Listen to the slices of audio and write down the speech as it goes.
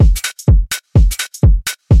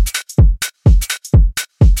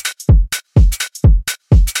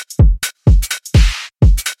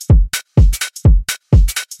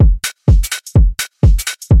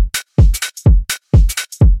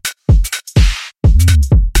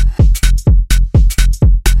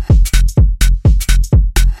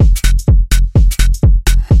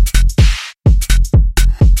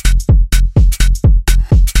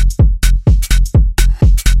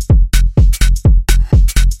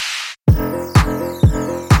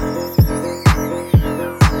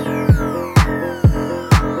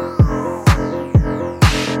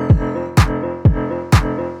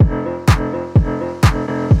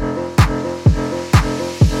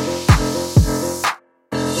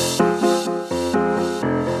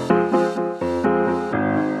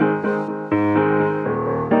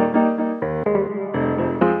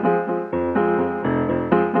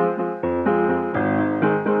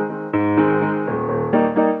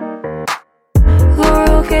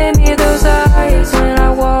gave me those eyes when I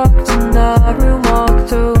walked in the room,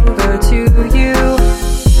 walked over to you.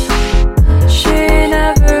 She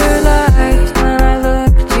never liked when I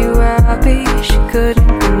looked too happy. She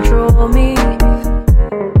couldn't control me.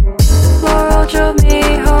 Laurel drove me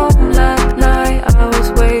home that night. I was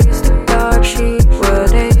wasted, thought she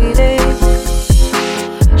would hate it.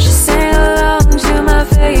 She sang along to my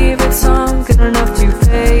favorite song, good enough to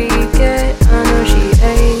fake it. I know she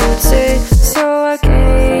hates it. So I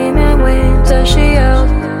came and went as she held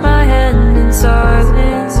my hand in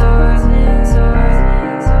silence.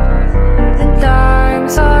 And I'm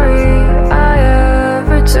sorry I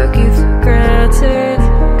ever took you for granted.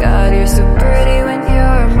 God, you're so pretty when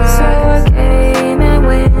you're mine. So I came and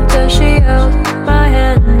went as she held my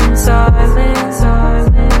hand in silence.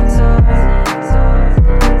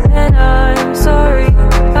 And I'm sorry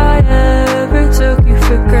I ever took you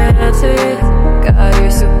for granted. God,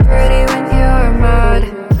 you're so pretty when you're mad.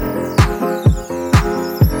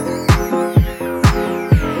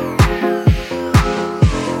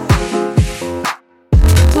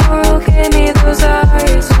 Laurel gave me those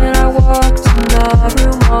eyes when I walked in the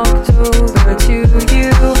room, walked over to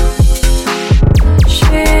you.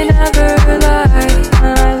 She never lied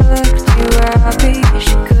when I looked too happy.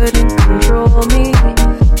 She couldn't control me.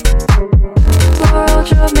 Laurel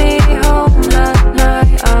drove me home that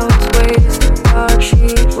night. I was wasted, thought she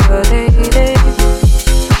would hate it.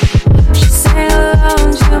 She sang along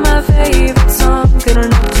to my favorite song, good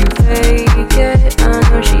enough to fake it. I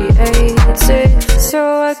know she hates it. So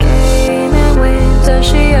I came and went as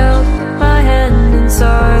she held my hand in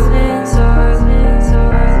silence.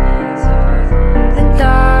 And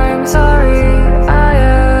I'm sorry I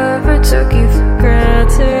ever took you for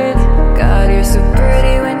granted. God, you're so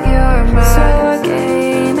pretty when you're mine. So I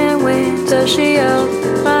came and went as she held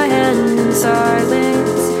my hand in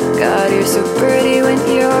silence. God, you're so pretty when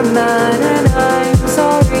you're mine. And I'm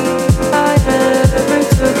sorry I ever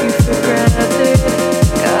took you for granted.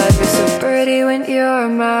 God, you're so pretty when you're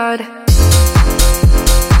mad.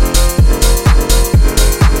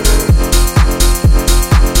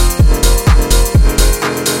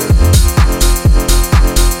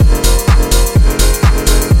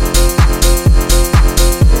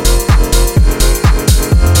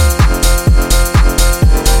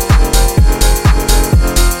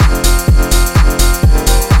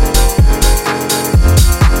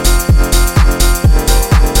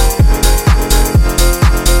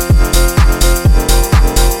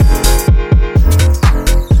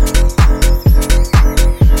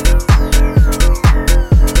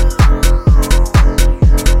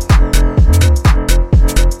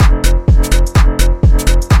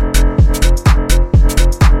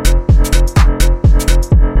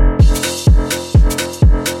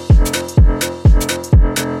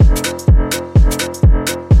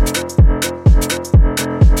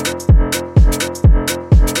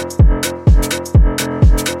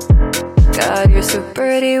 God, you're so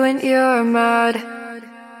pretty when you're mad.